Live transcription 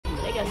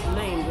They got some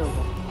names on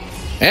them.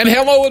 And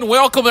hello and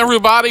welcome,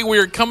 everybody. We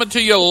are coming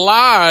to you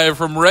live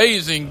from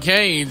Raising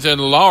Cane's in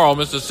Laurel,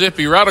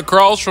 Mississippi, right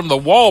across from the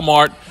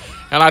Walmart.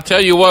 And I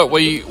tell you what,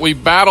 we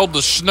battled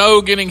the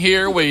snow getting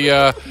here. We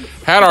had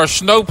our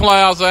snow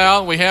plows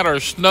out. We had our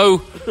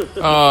snow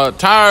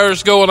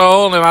tires going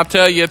on. And I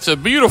tell you, it's a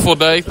beautiful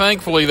day.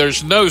 Thankfully,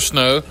 there's no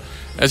snow,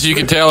 as you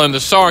can tell in the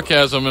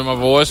sarcasm in my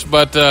voice.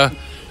 But,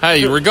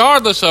 hey,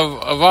 regardless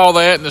of all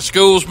that and the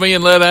schools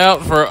being let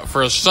out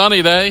for a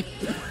sunny day,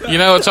 you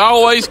know, it's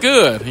always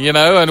good, you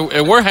know,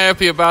 and we're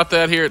happy about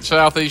that here at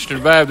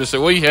Southeastern Baptist,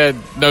 that we had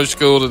no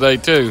school today,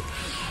 too.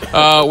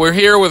 We're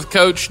here with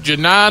Coach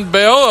Janine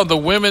Bell of the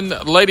Women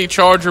Lady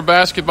Charger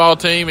basketball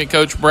team and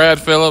Coach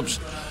Brad Phillips.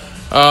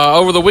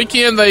 Over the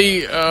weekend,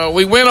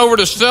 we went over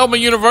to Selma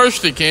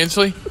University,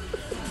 Kinsley.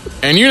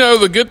 And you know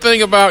the good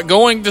thing about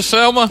going to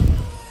Selma?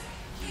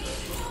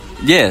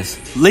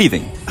 Yes,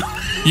 leaving.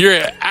 You're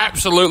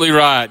absolutely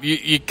right.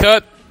 You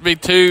cut me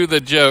to the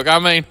joke. I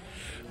mean,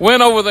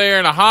 went over there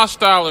in a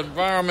hostile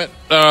environment.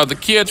 The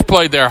kids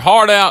played their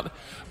heart out.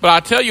 But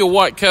I tell you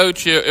what,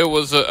 Coach, it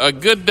was a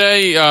good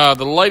day.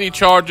 The Lady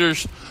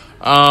Chargers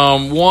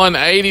won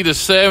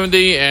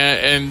 80-70,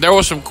 and there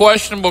were some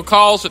questionable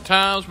calls at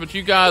times, but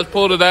you guys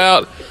pulled it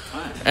out.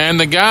 And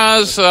the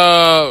guys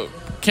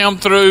came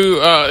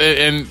through,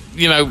 and,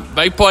 you know,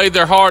 they played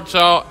their hearts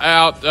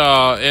out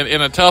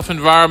in a tough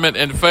environment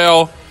and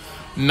fell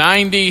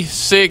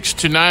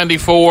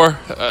 96-94,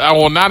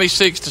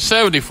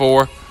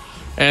 96-74.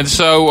 And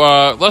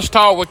so let's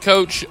talk with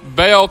Coach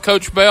Bell.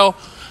 Coach Bell,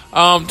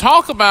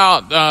 talk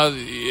about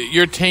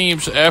your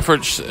team's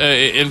efforts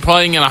in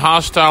playing in a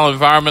hostile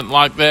environment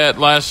like that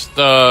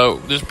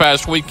this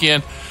past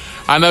weekend.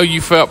 I know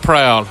you felt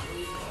proud.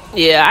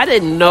 Yeah, I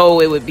didn't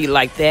know it would be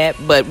like that,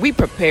 but we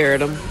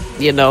prepared them,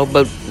 you know.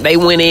 But they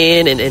went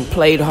in and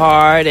played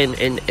hard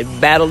and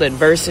battled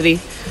adversity,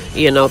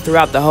 you know,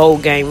 throughout the whole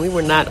game. We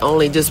were not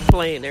only just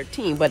playing their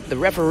team, but the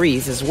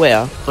referees as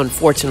well,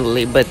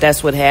 unfortunately. But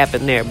that's what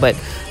happened there. But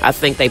I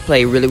think they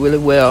played really, really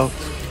well.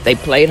 They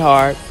played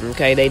hard,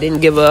 okay? They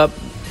didn't give up.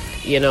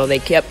 You know, they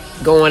kept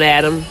going at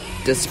them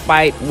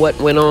despite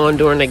what went on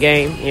during the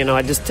game. You know,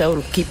 I just tell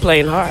them, keep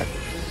playing hard.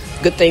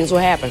 Good things will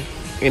happen,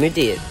 and it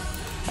did.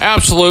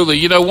 Absolutely.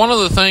 You know, one of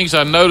the things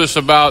I noticed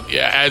about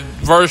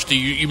adversity,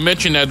 you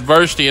mentioned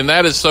adversity, and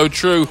that is so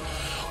true.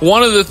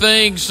 One of the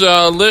things,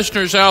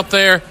 listeners out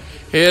there,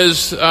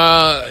 is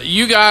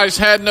you guys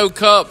had no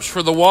cups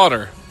for the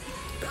water.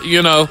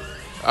 You know,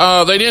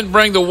 they didn't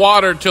bring the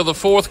water till the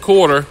fourth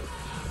quarter.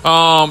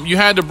 You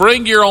had to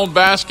bring your own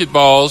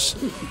basketballs.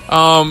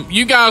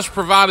 You guys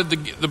provided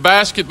the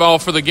basketball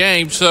for the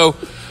game. So,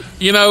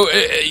 you know,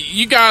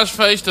 you guys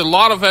faced a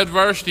lot of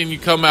adversity and you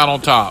come out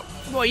on top.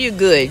 Well, you're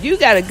good. You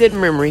got a good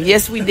memory.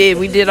 Yes, we did.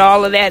 We did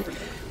all of that.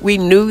 We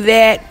knew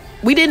that.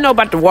 We didn't know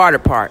about the water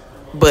part,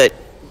 but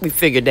we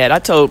figured that. I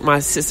told my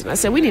assistant, I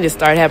said, we need to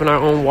start having our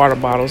own water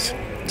bottles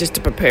just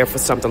to prepare for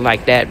something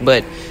like that.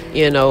 But,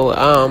 you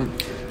know,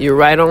 you're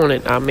right on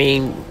it. I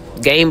mean,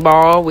 game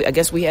ball, I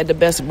guess we had the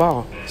best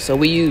ball, so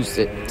we used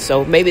it.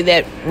 So maybe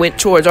that went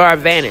towards our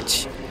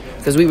advantage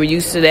because we were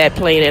used to that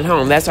playing at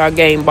home. That's our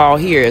game ball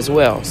here as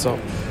well. So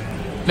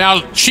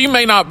now, she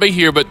may not be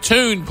here, but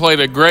Toon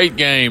played a great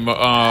game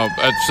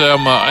at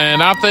Selma,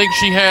 and I think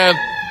she had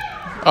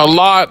a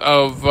lot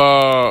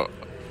of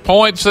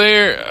points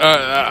there,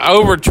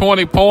 over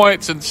 20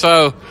 points. And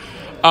so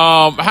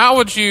how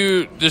would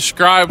you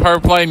describe her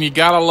playing? You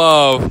got to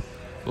love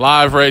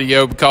live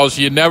radio because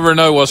you never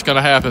know what's going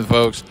to happen,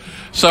 folks.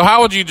 So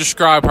how would you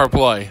describe her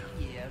play?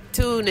 Yeah,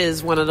 Toon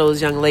is one of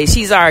those young ladies.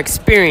 She's our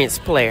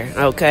experienced player,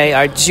 okay,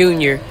 our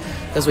junior,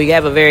 because we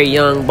have a very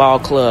young ball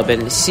club.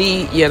 And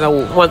she, you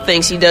know, one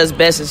thing she does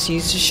best is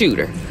she's a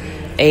shooter.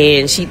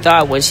 And she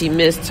thought when she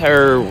missed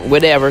her,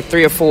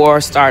 3 or 4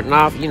 starting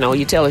off, you know,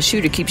 you tell a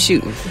shooter, keep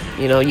shooting.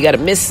 You know, you got to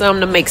miss some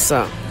to make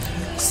some.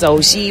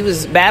 So she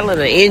was battling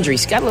an injury.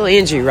 She's got a little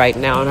injury right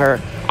now, and her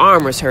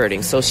arm was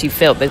hurting. So she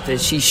felt that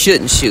she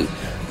shouldn't shoot.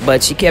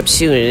 But she kept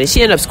shooting, and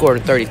she ended up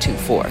scoring 32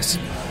 for us.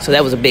 So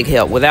that was a big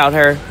help. Without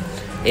her,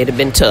 it would have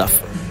been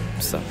tough.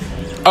 So.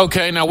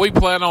 Okay, now we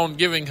plan on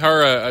giving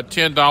her a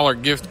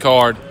 $10 gift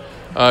card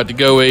to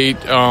go eat,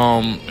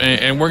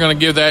 and we're going to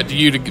give that to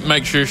you to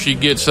make sure she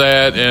gets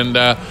that. And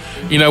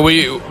you know,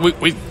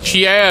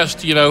 she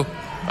asked, you know,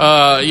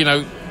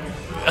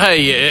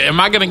 hey, am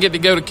I going to get to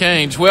go to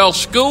Cane's? Well,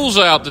 school's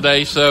out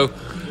today, so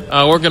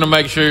we're going to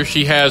make sure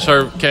she has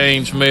her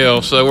Cane's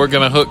meal. So we're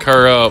going to hook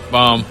her up.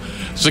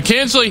 So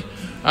Kinsley,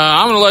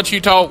 I'm going to let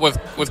you talk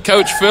with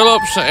Coach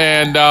Phillips,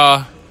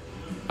 and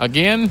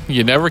again,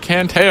 you never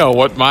can tell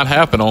what might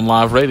happen on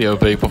live radio,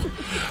 people.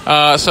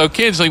 So,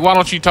 Kinsley, why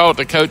don't you talk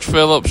to Coach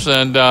Phillips?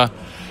 And,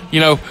 you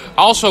know,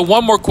 also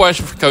one more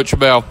question for Coach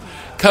Bell.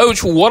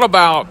 Coach, what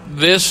about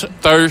this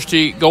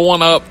Thursday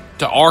going up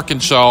to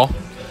Arkansas,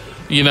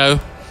 you know,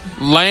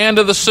 land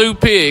of the Sioux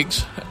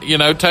Pigs, you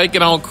know,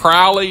 taking on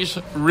Crowley's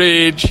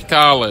Ridge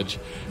College?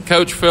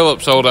 Coach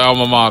Phillips' old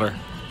alma mater.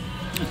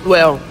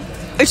 Well,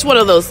 it's one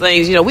of those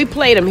things, you know, we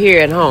played them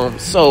here at home.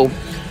 So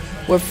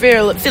we're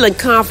feeling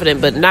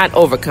confident, but not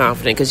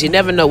overconfident, because you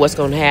never know what's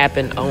going to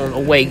happen on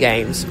away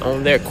games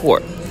on their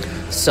court.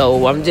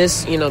 So I'm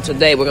just,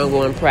 today we're going to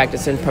go and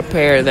practice and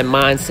prepare the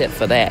mindset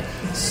for that.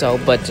 So,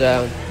 but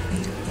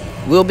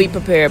we'll be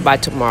prepared by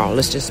tomorrow.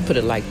 Let's just put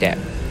it like that.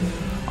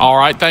 All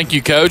right, thank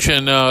you, Coach.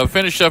 And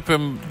finish up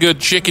them good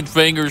chicken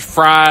fingers,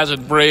 fries,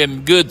 and bread,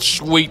 and good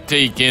sweet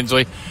tea,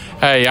 Kinsley.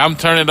 Hey, I'm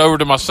turning it over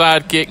to my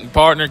sidekick and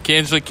partner,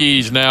 Kinsley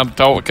Keys, now to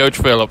talk with Coach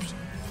Phillips.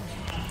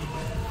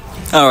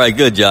 All right,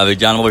 good job,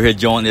 John. I'm over here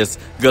enjoying this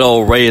good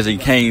old Raising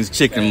Cane's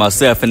chicken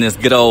myself, and this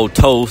good old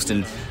toast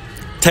and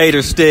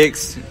tater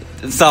sticks,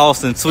 and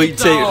sauce and sweet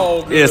tea.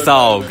 It's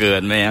all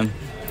good, man.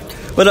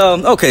 But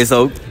okay,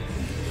 so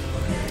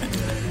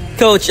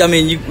Coach, I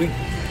mean,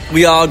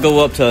 we all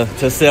go up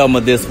to Selma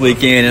this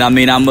weekend, and I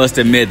mean, I must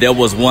admit there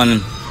was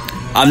one.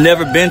 I've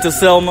never been to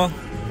Selma,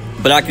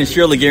 but I can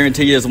surely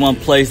guarantee you there's one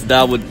place that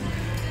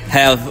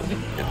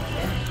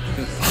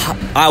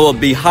I would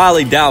be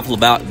highly doubtful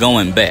about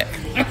going back.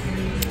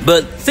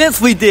 But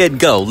since we did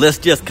go, let's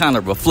just kind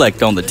of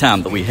reflect on the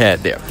time that we had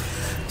there.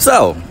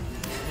 So,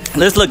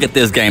 let's look at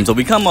this game. So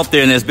we come up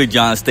there in this Big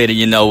John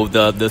Stadium,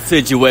 the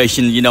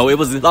situation,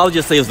 I'll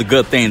just say it was a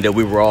good thing that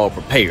we were all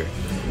prepared.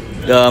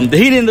 The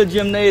heat in the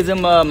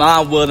gymnasium,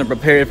 I wasn't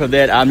prepared for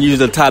that. I'm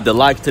usually the type that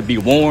likes to be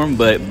warm,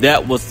 but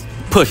that was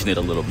pushing it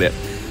a little bit.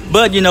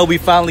 But, we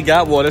finally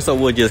got water, so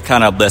we'll just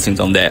kind of blessings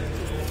on that.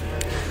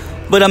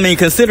 But, I mean,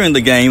 considering the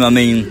game,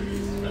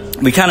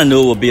 we kind of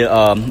knew it would be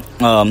a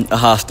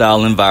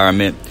hostile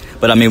environment.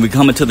 But, I mean, we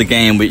come into the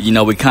game, we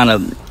kind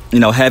of,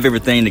 have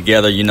everything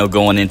together,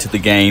 going into the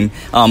game.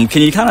 Can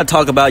you kind of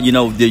talk about,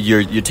 your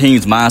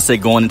team's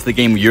mindset going into the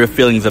game, your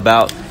feelings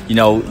about,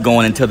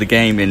 going into the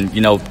game and,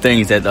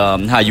 things that,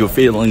 how you were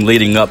feeling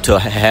leading up to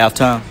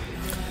halftime?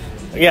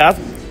 Yeah,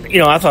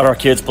 I thought our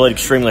kids played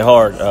extremely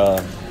hard,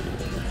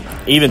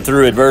 even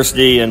through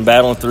adversity and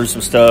battling through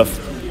some stuff.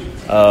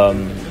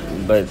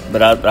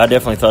 But I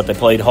definitely thought they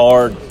played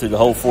hard through the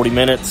whole 40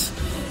 minutes.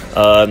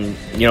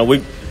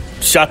 We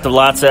shot the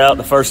lights out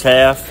the first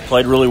half,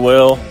 played really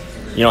well.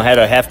 Had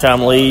a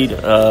halftime lead.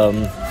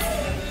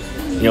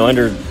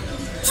 Under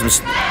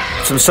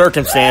some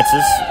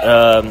circumstances.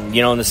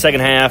 In the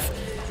second half,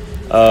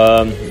 we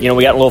got in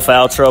a little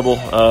foul trouble.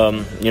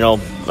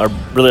 Our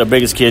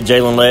biggest kid,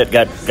 Jalen Lett,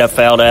 got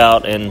fouled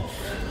out, and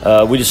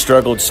we just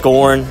struggled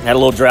scoring. Had a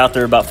little drought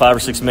there, about 5 or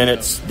 6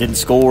 minutes. Didn't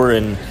score,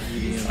 and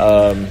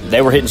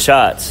they were hitting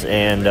shots.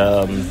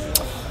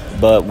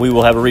 But we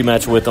will have a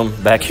rematch with them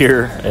back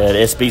here at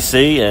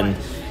SBC, and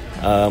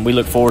we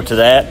look forward to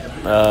that.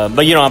 But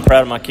I'm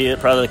proud of my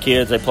kids, proud of the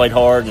kids. They played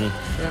hard and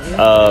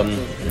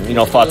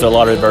fought through a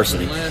lot of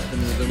adversity.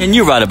 And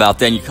you're right about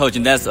that, and you're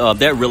coaching.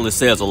 That really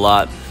says a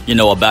lot,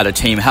 about a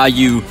team, how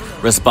you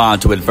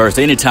respond to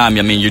adversity. Anytime,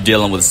 you're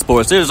dealing with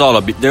sports, there's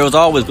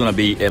always going to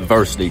be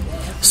adversity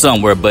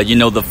somewhere. But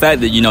the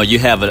fact that you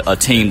have a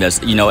team that's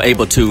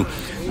able to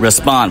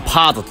respond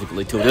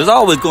positively to it. There's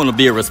always going to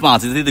be a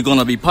response. It's either going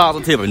to be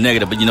positive or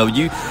negative. But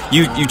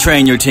you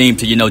train your team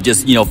to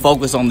just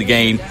focus on the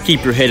game,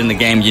 keep your head in the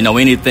game.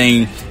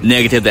 Anything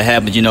negative that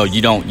happens, you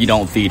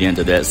don't feed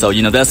into that. So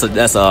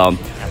that's a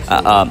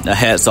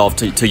hats off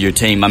to your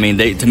team.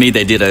 They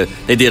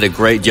did a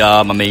great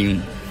job.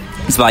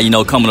 It's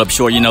about coming up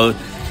short.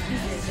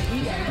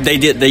 They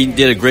did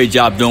a great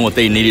job doing what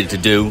they needed to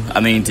do. To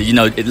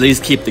at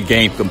least keep the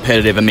game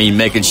competitive.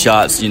 Making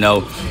shots.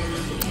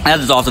 Not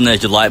as often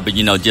as you like, but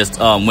just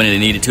when it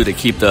needed to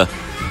keep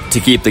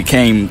the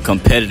game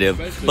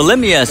competitive. But let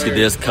me ask you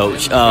this,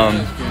 Coach.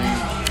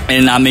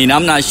 And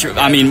I'm not sure.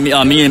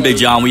 Me and Big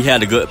John, we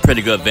had a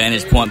pretty good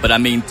vantage point. But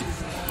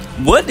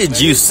what did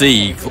you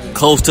see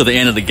close to the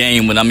end of the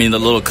game when the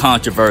little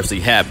controversy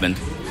happened?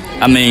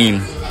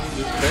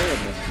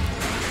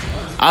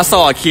 I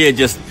saw a kid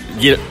just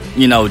get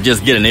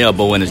an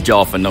elbow in his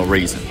jaw for no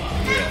reason.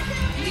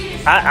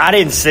 I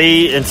didn't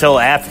see until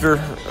after.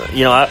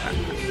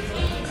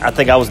 I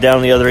think I was down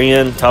on the other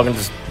end talking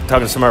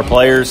to some of our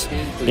players.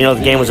 The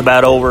game was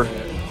about over.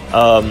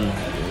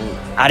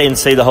 I didn't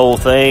see the whole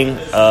thing,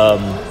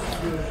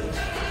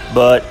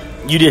 but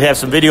you did have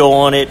some video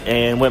on it,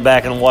 and went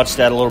back and watched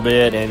that a little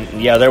bit.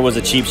 And yeah, there was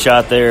a cheap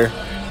shot there.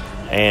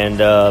 And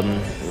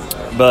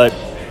but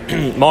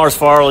Mars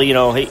Farley,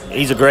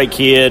 he's a great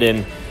kid,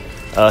 and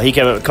he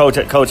came up, coach.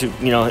 After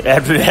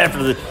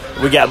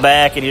we got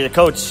back, and he said,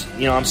 "Coach,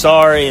 I'm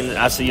sorry." And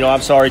I said,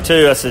 "I'm sorry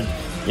too." I said,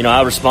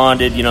 I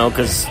responded,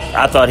 because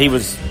I thought he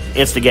was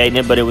instigating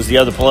it, but it was the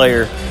other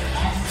player.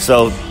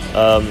 So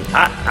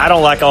I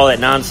don't like all that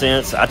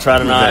nonsense. I try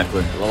to not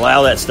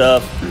allow that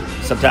stuff.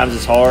 Sometimes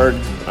it's hard,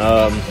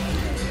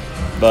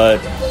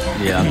 but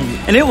yeah.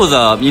 And it was,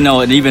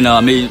 and even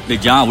me,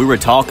 Big John, we were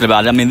talking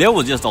about it. There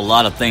was just a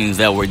lot of things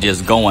that were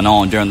just going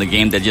on during the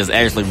game that just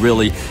actually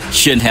really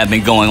shouldn't have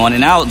been going on.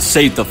 And I would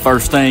say the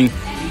first thing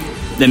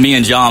that me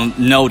and John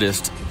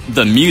noticed,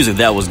 the music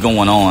that was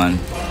going on,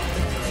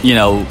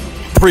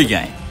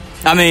 pregame.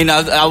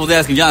 I was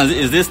asking John,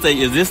 is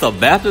this a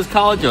Baptist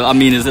college, or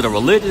is it a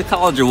religious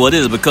college, or what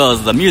is it?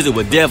 Because the music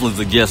would definitely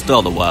suggest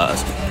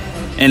otherwise.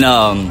 And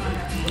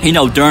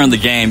during the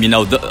game,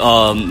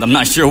 I'm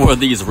not sure where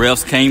these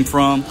refs came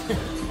from.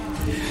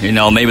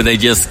 Maybe they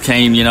just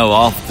came,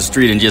 off the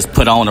street and just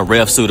put on a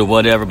ref suit or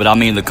whatever. But I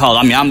mean, the call.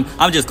 I mean,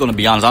 I'm just going to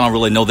be honest. I don't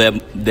really know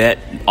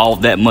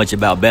that much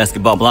about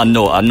basketball, but I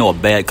know a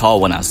bad call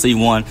when I see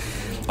one,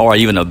 or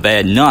even a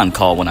bad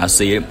non-call when I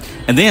see it.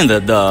 And then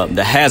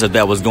the hazard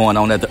that was going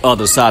on at the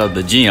other side of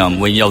the gym,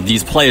 when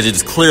these players,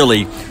 it's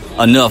clearly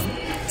enough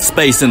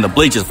space in the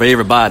bleachers for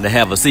everybody to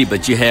have a seat,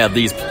 but you have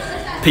these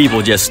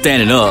people just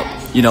standing up,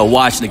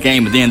 watching the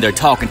game, and then they're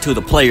talking to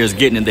the players,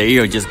 getting in their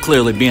ear, just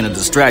clearly being a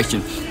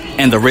distraction.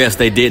 And the rest,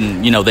 they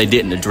didn't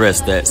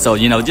address that. So,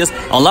 just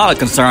a lot of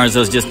concerns. It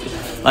was just,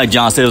 like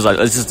John said,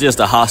 it's just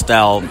a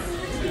hostile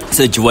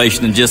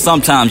situation. And just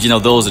sometimes,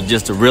 those are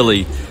just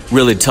really,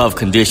 really tough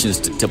conditions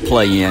to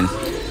play in.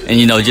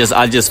 And,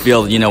 I just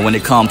feel, when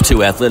it comes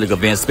to athletic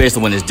events,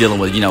 especially when it's dealing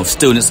with,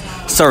 students,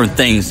 certain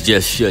things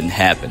just shouldn't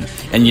happen.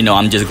 And,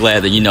 I'm just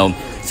glad that,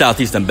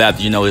 Southeastern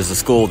Baptist, is a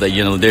school that,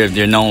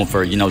 they're known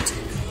for,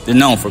 they're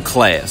known for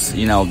class.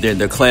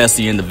 They're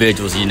classy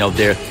individuals.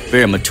 They're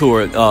very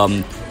mature,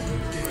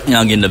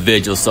 young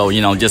individuals. So,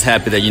 just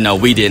happy that,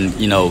 we didn't,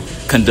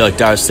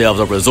 conduct ourselves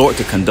or resort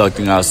to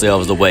conducting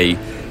ourselves the way,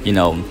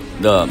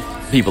 the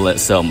people at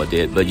Selma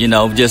did. But,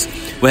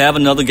 we have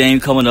another game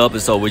coming up,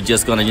 and so we're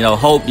just going to,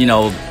 hope,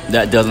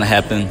 that doesn't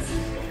happen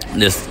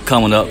this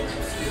coming up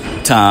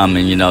time,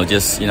 and,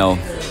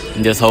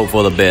 just hope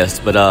for the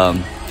best. But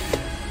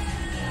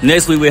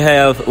next week we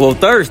have,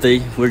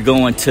 Thursday, we're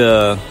going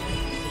to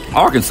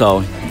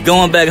Arkansas.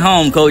 Going back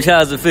home, Coach, how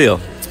does it feel?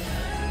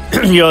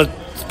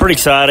 It's pretty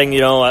exciting.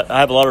 I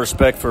have a lot of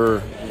respect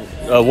for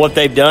what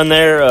they've done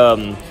there.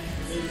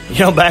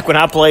 Back when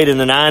I played in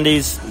the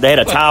 90s, they had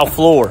a tile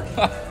floor.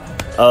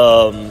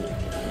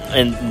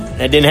 And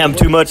they didn't have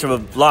too much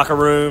of locker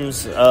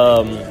rooms.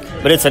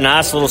 But it's a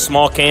nice little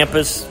small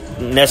campus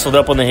nestled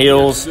up on the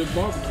hills.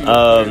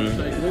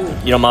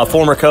 My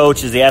former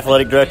coach is the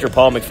athletic director,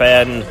 Paul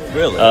McFadden.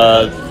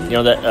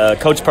 Really?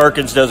 Coach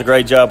Perkins does a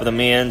great job with the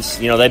men's.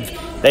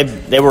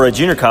 They were a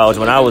junior college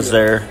when I was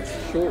there,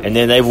 and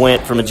then they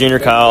went from a junior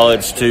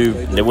college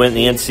they went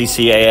in the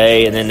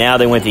NCCAA, and then now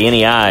they went to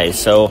NEI.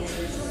 So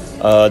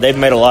they've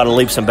made a lot of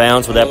leaps and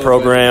bounds with that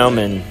program,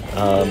 and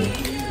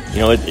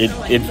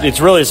it's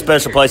really a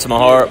special place in my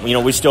heart.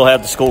 We still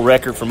have the school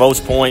record for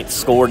most points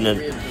scored,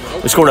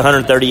 we scored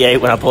 138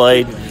 when I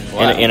played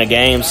in a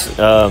games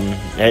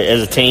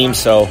as a team.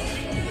 So,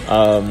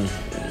 gonna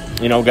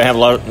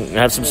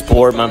have some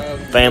support. My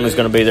family's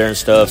gonna be there and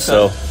stuff.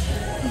 So,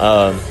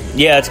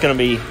 it's gonna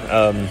be.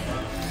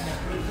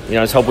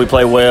 Just hope we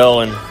play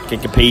well and can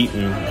compete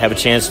and have a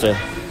chance to,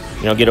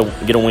 get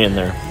a win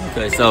there.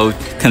 Okay, so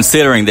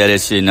considering that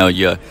it's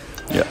your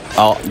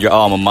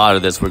alma mater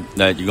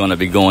that you're going to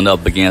be going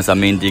up against, I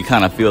mean, do you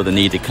kind of feel the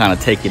need to kind of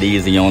take it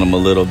easy on them a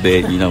little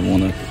bit? You don't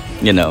want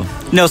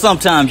to,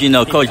 sometimes,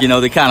 Coach,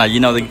 they kind of,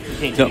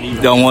 they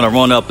don't want to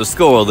run up the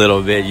score a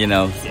little bit,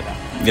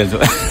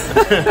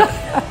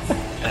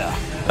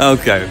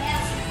 Okay.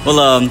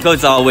 Well, Coach,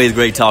 it's always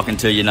great talking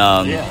to you.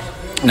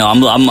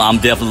 I'm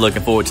definitely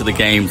looking forward to the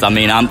games. I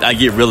mean, I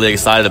get really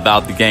excited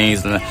about the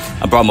games, and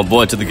I brought my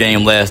boy to the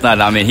game last night.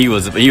 I mean, he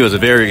was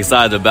very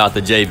excited about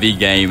the JV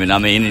game, and I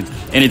mean,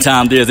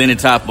 anytime there's any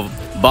type of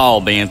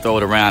ball being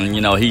thrown around,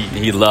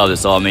 he loved it.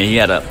 So I mean, he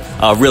had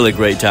a really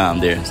great time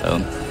there.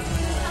 So,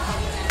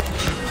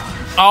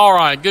 all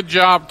right, good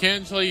job,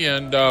 Kinsley,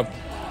 and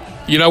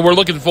we're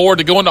looking forward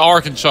to going to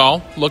Arkansas.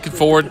 Looking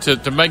forward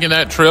to making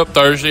that trip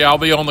Thursday. I'll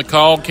be on the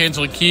call.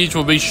 Kinsley Keys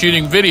will be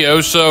shooting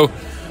video, so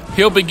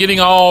he'll be getting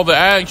all the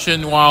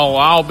action while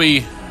I'll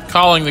be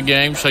calling the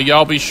game. So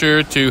y'all be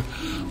sure to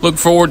look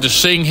forward to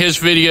seeing his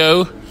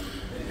video.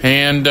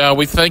 And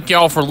we thank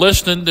y'all for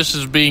listening. This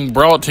is being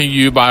brought to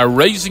you by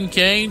Raising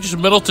Cane's,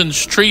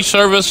 Middleton's Tree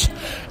Service,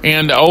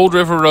 and Old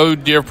River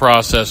Road Deer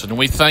Processing.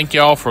 We thank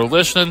y'all for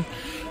listening.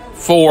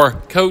 For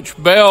Coach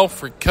Bell,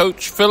 for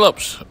Coach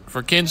Phillips,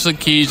 for Kinsley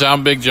Keys,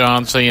 I'm Big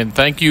John saying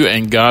thank you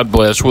and God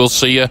bless. We'll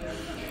see you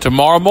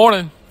tomorrow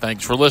morning.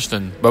 Thanks for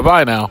listening.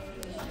 Bye-bye now.